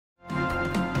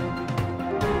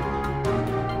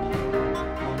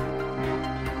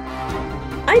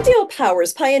Ideal Power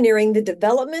is pioneering the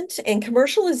development and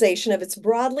commercialization of its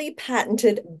broadly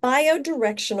patented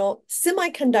biodirectional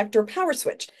semiconductor power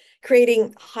switch,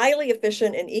 creating highly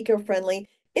efficient and eco-friendly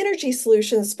energy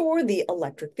solutions for the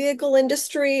electric vehicle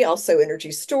industry, also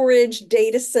energy storage,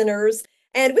 data centers.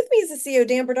 And with me is the CEO,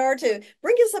 Dan Brdar, to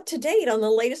bring us up to date on the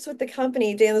latest with the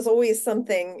company. Dan, there's always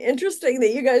something interesting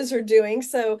that you guys are doing.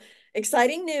 So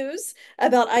exciting news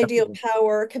about Ideal Definitely.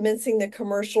 Power commencing the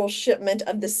commercial shipment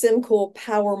of the SymCool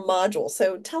power module.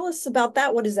 So tell us about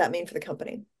that. What does that mean for the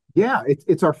company? Yeah,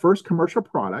 it's our first commercial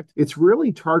product. It's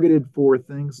really targeted for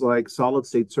things like solid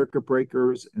state circuit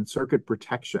breakers and circuit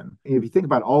protection. And if you think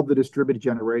about all the distributed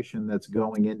generation that's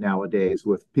going in nowadays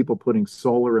with people putting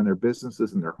solar in their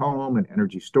businesses in their home and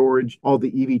energy storage, all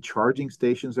the EV charging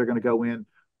stations are going to go in.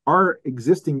 Our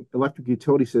existing electric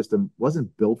utility system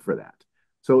wasn't built for that.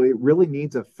 So it really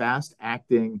needs a fast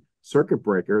acting circuit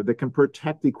breaker that can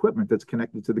protect the equipment that's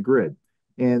connected to the grid.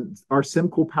 And our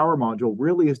SymCool power module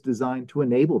really is designed to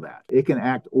enable that. It can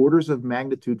act orders of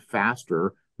magnitude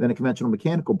faster than a conventional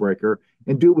mechanical breaker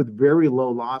and do it with very low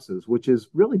losses, which has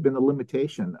really been the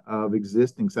limitation of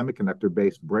existing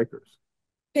semiconductor-based breakers.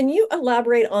 Can you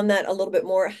elaborate on that a little bit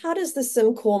more? How does the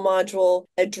SymCool module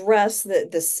address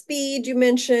the speed you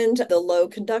mentioned, the low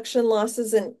conduction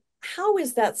losses, and how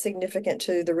is that significant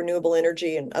to the renewable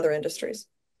energy and other industries?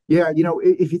 Yeah,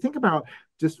 if you think about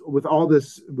just with all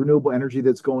this renewable energy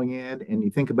that's going in, and you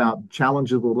think about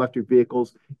challenges with electric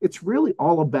vehicles, it's really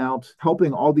all about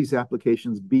helping all these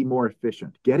applications be more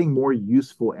efficient, getting more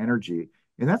useful energy.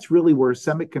 And that's really where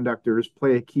semiconductors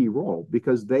play a key role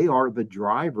because they are the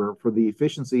driver for the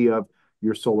efficiency of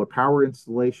your solar power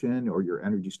installation or your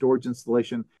energy storage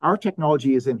installation. Our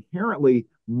technology is inherently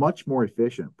much more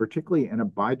efficient, particularly in a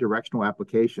bidirectional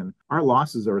application. Our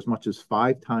losses are as much as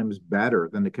 5 times better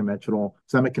than the conventional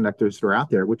semiconductors that are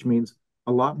out there, which means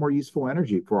a lot more useful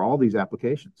energy for all these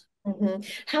applications.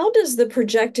 How does the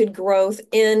projected growth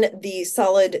in the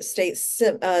solid state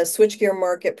switchgear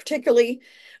market, particularly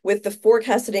with the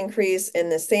forecasted increase in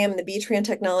the SAM, the B-TRAN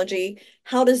technology,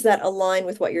 how does that align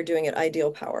with what you're doing at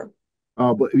Ideal Power?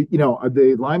 But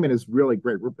the alignment is really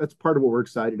great. That's part of what we're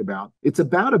excited about. It's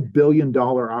about $1 billion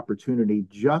opportunity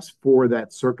just for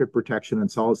that circuit protection and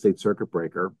solid state circuit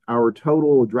breaker. Our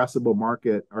total addressable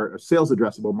market, our sales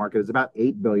addressable market, is about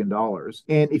 $8 billion.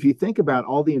 And if you think about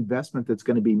all the investment that's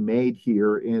going to be made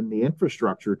here in the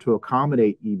infrastructure to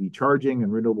accommodate EV charging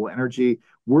and renewable energy,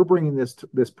 we're bringing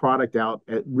this product out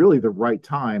at really the right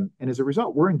time. And as a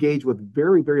result, we're engaged with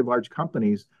very, very large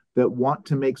companies that want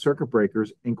to make circuit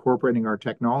breakers incorporating our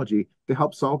technology to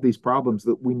help solve these problems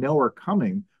that we know are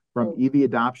coming from EV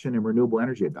adoption and renewable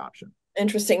energy adoption.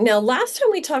 Interesting. Now, last time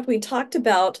we talked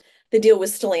about the deal with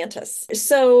Stellantis.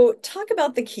 So, talk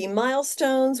about the key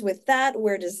milestones with that.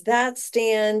 Where does that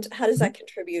stand? How does that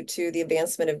contribute to the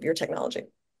advancement of your technology?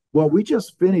 Well, we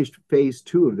just finished phase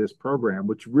 2 of this program,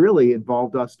 which really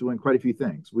involved us doing quite a few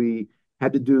things. We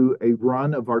had to do a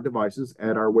run of our devices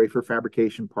at our wafer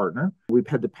fabrication partner. We've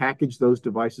had to package those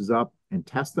devices up and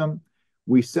test them.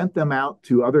 We sent them out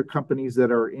to other companies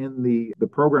that are in the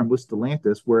program with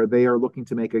Stellantis, where they are looking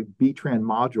to make a B-TRAN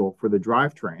module for the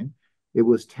drivetrain. It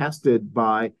was tested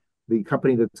by the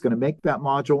company that's going to make that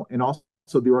module and also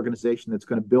the organization that's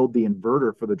going to build the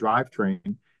inverter for the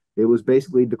drivetrain. It was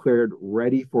basically declared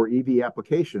ready for EV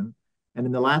application. And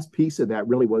then the last piece of that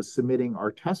really was submitting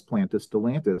our test plan to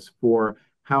Stellantis for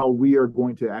how we are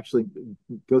going to actually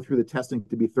go through the testing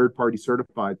to be third-party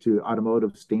certified to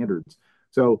automotive standards.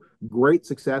 So great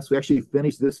success. We actually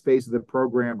finished this phase of the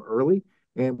program early,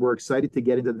 and we're excited to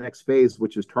get into the next phase,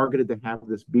 which is targeted to have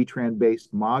this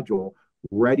B-TRAN-based module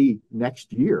ready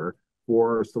next year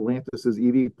for Stellantis's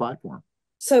EV platform.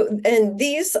 So, and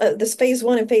this phase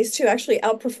 1 and phase 2 actually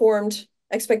outperformed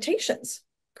expectations,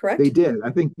 They correct? did.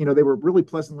 I think, they were really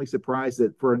pleasantly surprised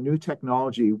that for a new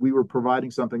technology, we were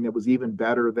providing something that was even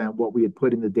better than what we had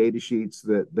put in the data sheets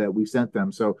that we sent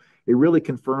them. So it really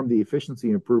confirmed the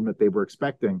efficiency improvement they were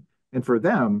expecting. And for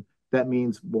them, that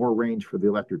means more range for the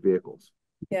electric vehicles.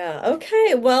 Yeah.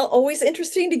 Okay. Well, always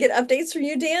interesting to get updates from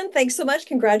you, Dan. Thanks so much.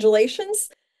 Congratulations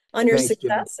on your Thanks, Jen.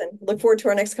 success and look forward to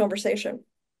our next conversation.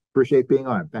 Appreciate being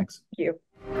on. Thanks. Thank you.